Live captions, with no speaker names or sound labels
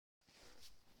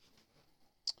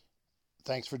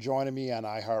Thanks for joining me on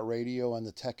iHeartRadio and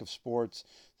the Tech of Sports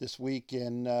this week.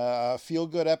 In a feel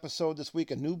good episode this week,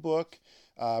 a new book.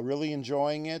 Really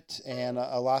enjoying it, and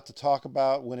a lot to talk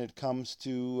about when it comes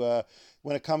to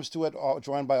it.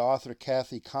 Joined by author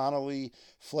Kathy Connolly.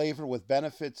 Flavor with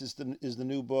Benefits is the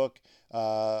new book.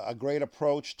 A great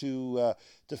approach to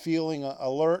feeling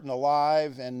alert and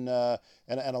alive, and a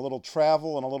little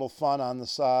travel and a little fun on the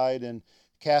side. And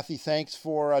Kathy, thanks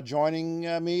for joining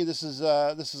me. This is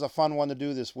a fun one to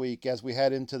do this week as we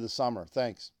head into the summer.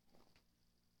 Thanks.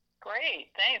 Great.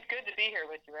 Thanks. Good to be here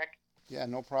with you, Rick. Yeah,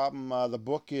 no problem. The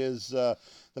book is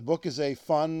a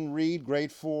fun read,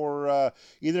 great for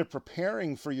either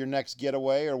preparing for your next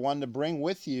getaway or one to bring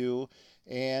with you,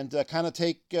 and kind of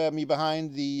take me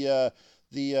behind the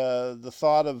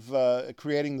thought of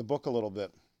creating the book a little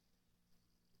bit.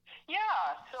 Yeah.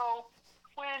 So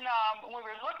when we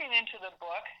were looking into the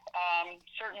book,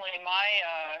 certainly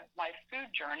my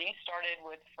food journey started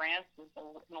with France as a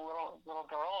little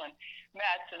girl and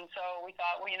Metz, and so we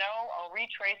thought, well, I'll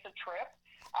retrace a trip,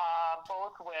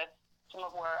 both with some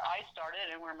of where I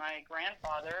started and where my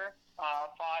grandfather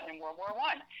fought in World War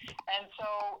One, and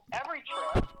so every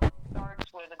trip starts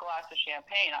with a glass of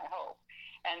champagne, I hope.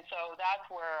 And so that's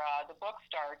where the book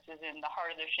starts, is in the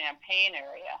heart of the Champagne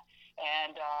area.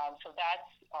 And so that's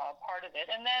part of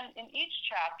it. And then in each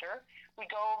chapter, we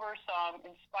go over some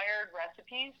inspired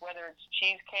recipes, whether it's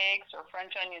cheesecakes or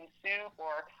French onion soup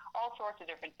or all sorts of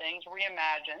different things,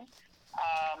 reimagined.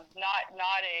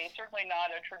 Certainly not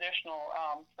a traditional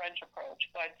French approach,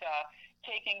 but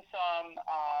taking some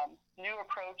new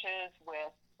approaches with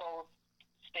both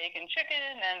steak and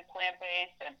chicken and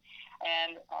plant-based,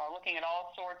 and looking at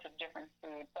all sorts of different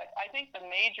foods. But I think the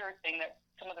major thing that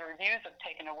some of the reviews have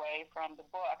taken away from the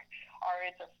book are,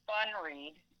 it's a fun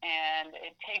read, and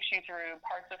it takes you through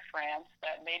parts of France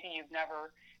that maybe you've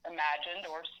never imagined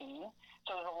or seen.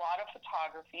 So there's a lot of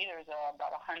photography. There's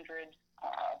about 100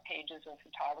 pages of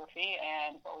photography,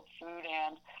 and both food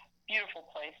and beautiful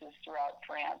places throughout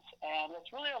France. And it's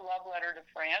really a love letter to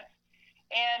France.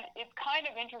 And it's kind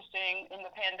of interesting in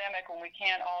the pandemic, when we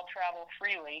can't all travel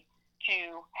freely,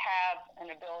 to have an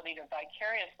ability to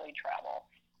vicariously travel.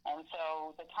 And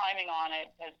so the timing on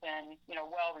it has been,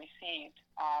 well received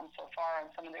so far in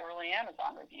some of the early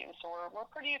Amazon reviews. So we're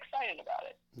pretty excited about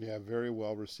it. Yeah, very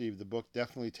well received. The book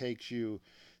definitely takes you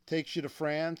to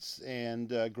France,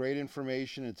 and great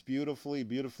information. It's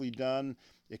beautifully done.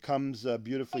 It comes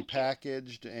beautifully Thank you.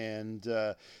 packaged, and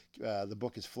the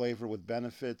book is Flavor with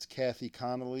Benefits. Kathy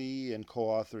Connolly and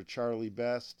co-author Charlie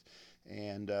Best.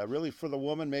 And really, for the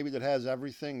woman maybe that has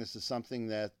everything, this is something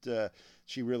that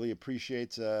she really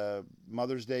appreciates.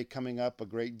 Mother's Day coming up, a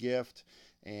great gift,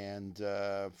 and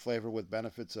Flavor with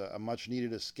Benefits, a much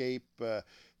needed escape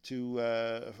to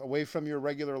away from your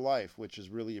regular life, which is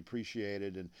really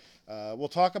appreciated. And we'll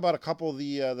talk about a couple of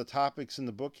the topics in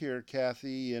the book here,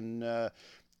 Kathy, and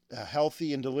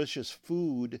healthy and delicious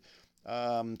food.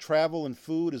 Travel and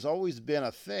food has always been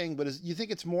a thing, but you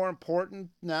think it's more important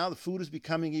now? The food is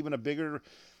becoming even a bigger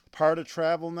part of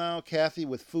travel now, Kathy,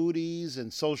 with foodies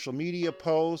and social media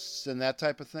posts and that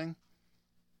type of thing.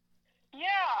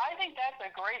 Yeah, I think that's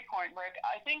a great point, Rick.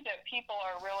 I think that people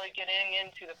are really getting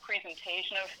into the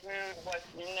presentation of food, what's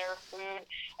in their food.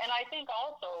 And I think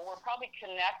also we're probably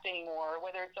connecting more,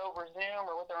 whether it's over Zoom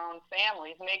or with our own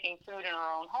families, making food in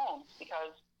our own homes,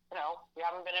 because we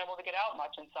haven't been able to get out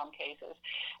much in some cases.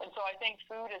 And so I think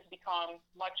food has become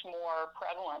much more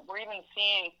prevalent. We're even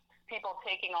seeing people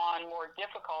taking on more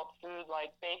difficult food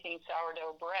like baking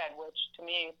sourdough bread, which to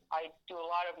me, I do a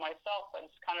lot of myself, but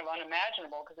it's kind of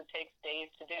unimaginable because it takes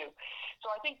days to do. So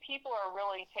I think people are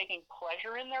really taking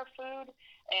pleasure in their food,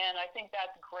 and I think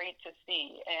that's great to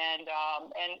see. And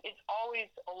it's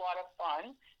always a lot of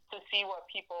fun to see what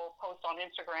people post on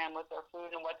Instagram with their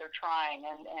food and what they're trying,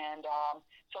 and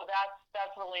so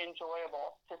that's really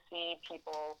enjoyable to see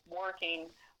people working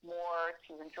more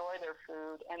to enjoy their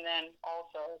food, and then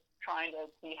also trying to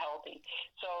be healthy.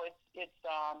 So it's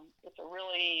a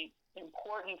really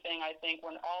important thing, I think,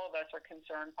 when all of us are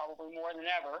concerned, probably more than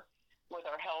ever, with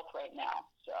our health right now.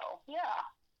 So yeah.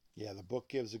 Yeah, the book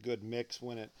gives a good mix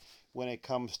when it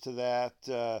comes to that.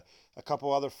 A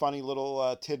couple other funny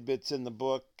little tidbits in the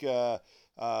book. Uh,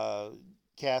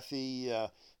 Kathy,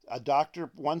 a doctor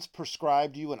once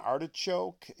prescribed you an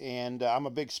artichoke, and I'm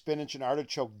a big spinach and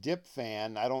artichoke dip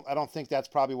fan. I don't think that's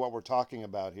probably what we're talking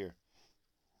about here.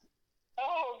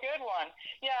 Oh, good one.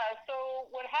 Yeah, so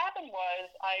what happened was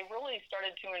I really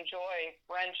started to enjoy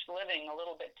French living a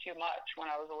little bit too much when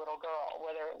I was a little girl,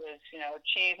 whether it was,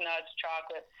 cheese, nuts,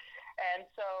 chocolate. And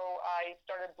so I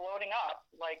started bloating up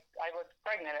like I was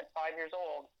pregnant at 5 years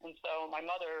old. And so my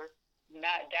mother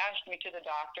dashed me to the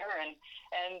doctor, and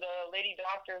the lady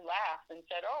doctor laughed and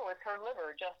said, "Oh, it's her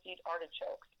liver. Just eat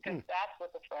artichokes," because that's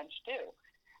what the French do.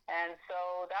 And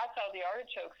so that's how the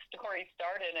artichoke story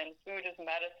started, and food is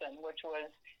medicine, which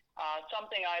was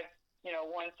something I've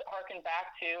once harkened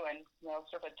back to, and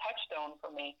sort of a touchstone for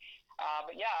me.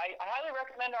 But yeah, I highly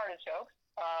recommend artichokes.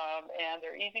 And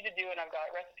they're easy to do, and I've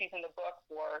got recipes in the book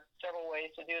for several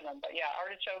ways to do them. But yeah,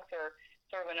 artichokes are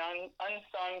sort of an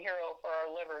unsung hero for our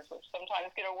livers, which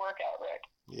sometimes get a workout, Rick.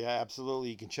 Yeah, absolutely.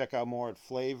 You can check out more at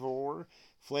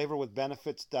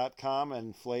flavorwithbenefits.com,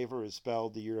 and flavor is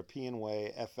spelled the European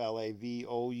way,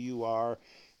 Flavour.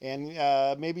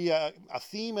 And maybe a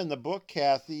theme in the book,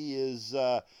 Kathy, is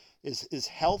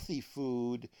healthy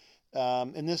food.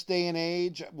 In this day and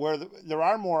age where there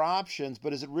are more options,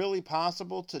 but is it really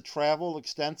possible to travel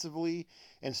extensively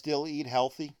and still eat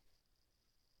healthy?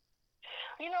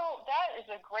 That is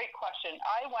a great question.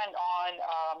 I went on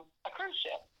a cruise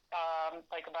ship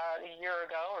like about a year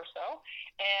ago or so,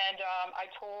 and I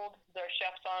told the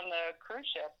chefs on the cruise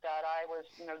ship that I was,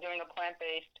 doing a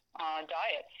plant-based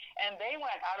diet, and they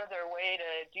went out of their way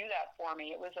to do that for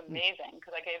me. It was amazing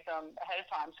because I gave them ahead of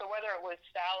time. So whether it was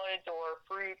salads or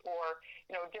fruit or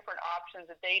different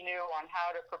options that they knew on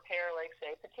how to prepare, like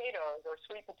say potatoes or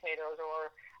sweet potatoes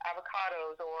or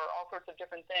avocados or all sorts of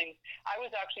different things, I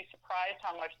was actually surprised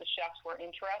how much the chefs were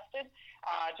interested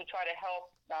to try to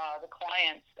help the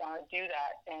clients do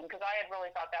that. And because I had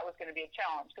really thought that was going to be a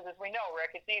challenge, because as we know,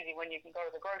 Rick, it's easy when you can go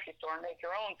to the grocery store and make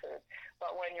your own food,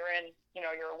 but when you're in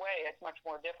your away, it's much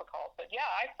more difficult. But yeah,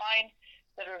 I find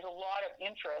that there's a lot of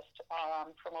interest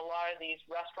from a lot of these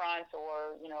restaurants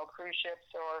or cruise ships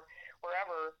or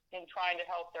wherever in trying to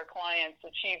help their clients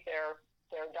achieve their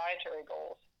dietary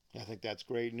goals. I think that's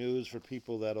great news for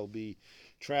people that'll be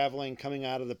traveling coming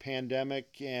out of the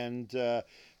pandemic. And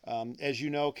as you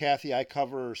know, Kathy, I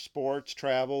cover sports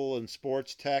travel and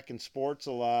sports tech and sports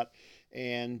a lot.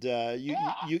 And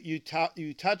you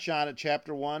touch on it.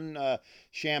 Chapter one,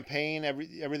 champagne.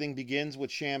 Everything begins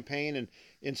with champagne, and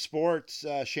in sports,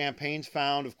 champagne's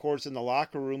found, of course, in the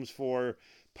locker rooms for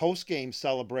post game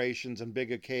celebrations and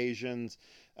big occasions.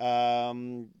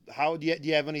 How do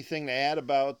you have anything to add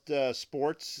about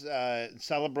sports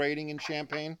celebrating in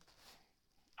Champagne?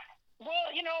 Well,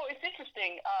 it's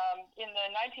interesting. In the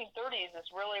 1930s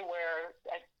is really where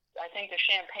I think the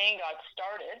champagne got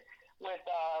started with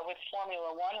Formula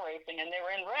One racing, and they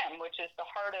were in Rem, which is the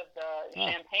heart of the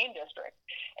Champagne district.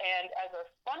 And as a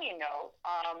funny note,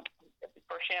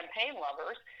 for champagne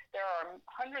lovers, there are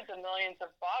hundreds of millions of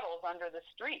bottles under the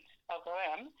streets of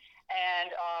Rem,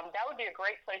 and that would be a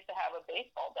great place to have a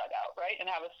baseball dugout, right, and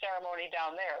have a ceremony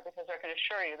down there, because I can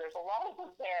assure you there's a lot of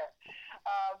them there.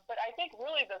 But I think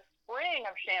really the spring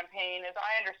of champagne, as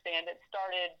I understand it,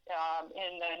 started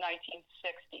in the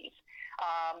 1960s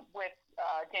with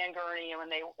Dan Gurney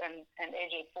and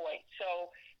AJ Foyt.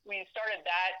 So we started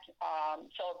that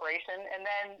celebration, and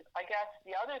then I guess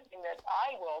the other thing that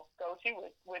I will go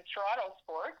to with Toronto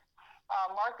sports,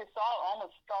 Marc Gasol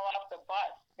almost fell off the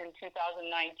bus in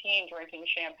 2019 drinking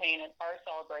champagne at our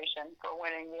celebration for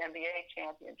winning the NBA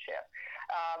championship.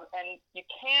 And you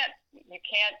can't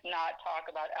not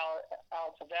talk about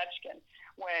Alex Ovechkin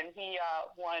when he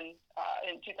won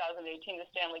in 2018 the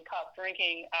Stanley Cup,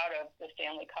 drinking out of the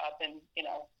Stanley Cup, and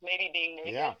maybe being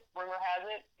naked. Yeah. Rumor has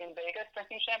it in Vegas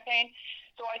drinking champagne.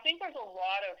 So I think there's a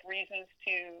lot of reasons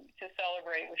to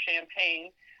celebrate with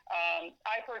champagne.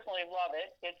 I personally love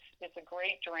it. It's a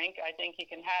great drink. I think you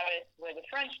can have it where the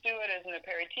French do it as an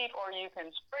aperitif, or you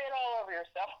can spray it all over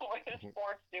yourself like the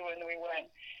sports do when we win.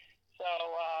 So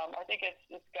I think it's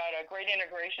got a great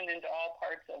integration into all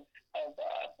parts of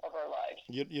our lives.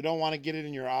 You don't want to get it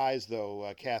in your eyes,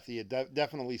 though, Kathy. It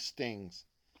definitely stings.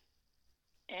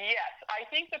 Yes, I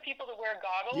think the people that wear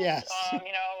goggles, yes. In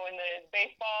the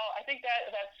baseball, I think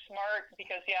that's smart,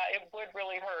 because it would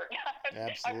really hurt.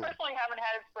 Absolutely. I personally haven't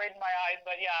had it sprayed in my eyes,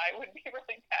 but it would be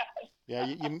really bad. Yeah,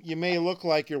 you may look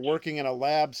like you're working in a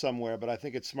lab somewhere, but I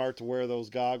think it's smart to wear those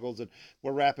goggles. And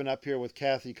we're wrapping up here with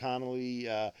Kathy Connolly,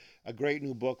 a great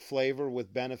new book, Flavor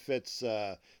with Benefits.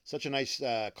 Such a nice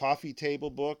coffee table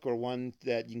book, or one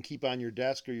that you can keep on your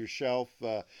desk or your shelf.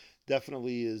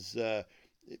 Definitely is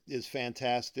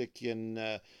fantastic.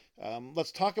 And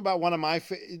let's talk about one of my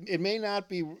it may not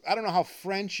be, I don't know how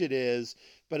French it is,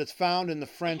 but it's found in the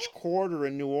French Quarter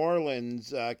in New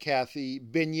Orleans, Kathy,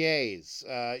 beignets.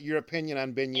 Your opinion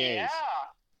on beignets?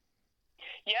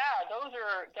 Yeah, those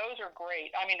are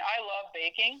great. I mean, I love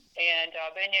baking, and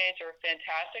beignets are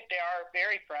fantastic. They are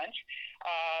very French.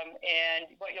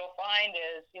 And what you'll find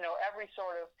is, every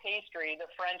sort of pastry, the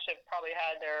French have probably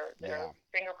had their Yeah.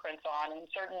 fingerprints on. And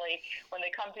certainly when they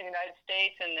come to the United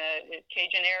States and the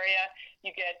Cajun area,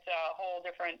 you get a whole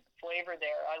different flavor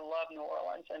there. I love New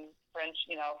Orleans, and French,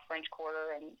 French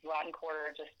Quarter and Latin Quarter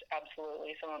are just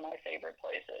absolutely some of my favorite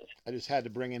places. I just had to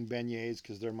bring in beignets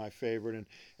because they're my favorite. And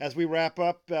as we wrap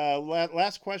up,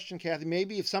 last question, Kathy.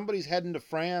 Maybe if somebody's heading to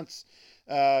France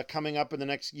coming up in the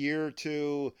next year or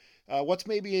two, what's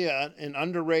maybe an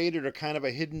underrated or kind of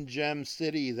a hidden gem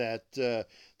city that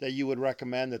that you would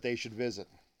recommend that they should visit?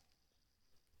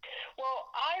 Well,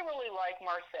 I really like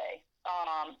Marseille.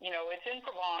 It's in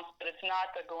Provence, but it's not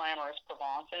the glamorous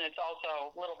Provence, and it's also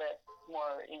a little bit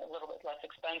more, a little bit less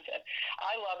expensive.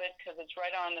 I love it because it's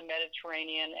right on the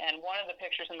Mediterranean, and one of the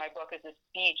pictures in my book is this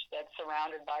beach that's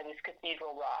surrounded by these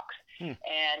cathedral rocks,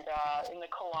 and in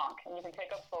the Calanque, and you can take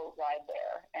a boat ride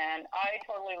there, and I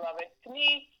totally love it. To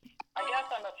me, I guess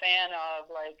I'm a fan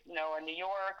of a New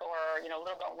York or, a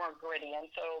little bit more gritty. And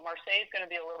so Marseille is going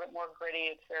to be a little bit more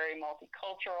gritty. It's very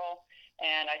multicultural.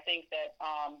 And I think that,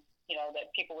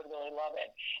 that people would really love it.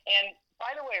 And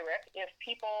by the way, Rick, if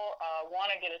people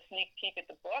want to get a sneak peek at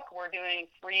the book, we're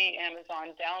doing free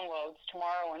Amazon downloads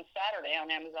tomorrow and Saturday on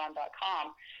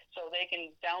Amazon.com. So they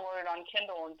can download it on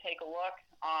Kindle and take a look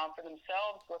for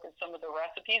themselves, look at some of the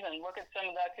recipes, and look at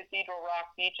some of the Cathedral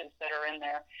Rock beaches that are in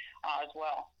there as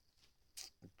well.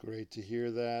 Great to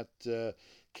hear that,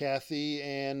 Kathy,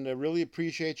 and I really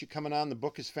appreciate you coming on. The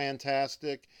book is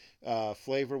fantastic,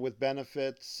 Flavor with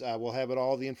Benefits. We'll have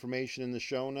all the information in the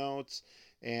show notes,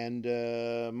 and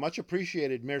much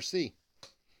appreciated. Merci.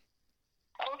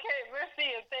 Okay, merci,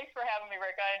 and thanks for having me,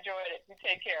 Rick. I enjoyed it. You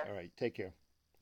take care. All right, take care.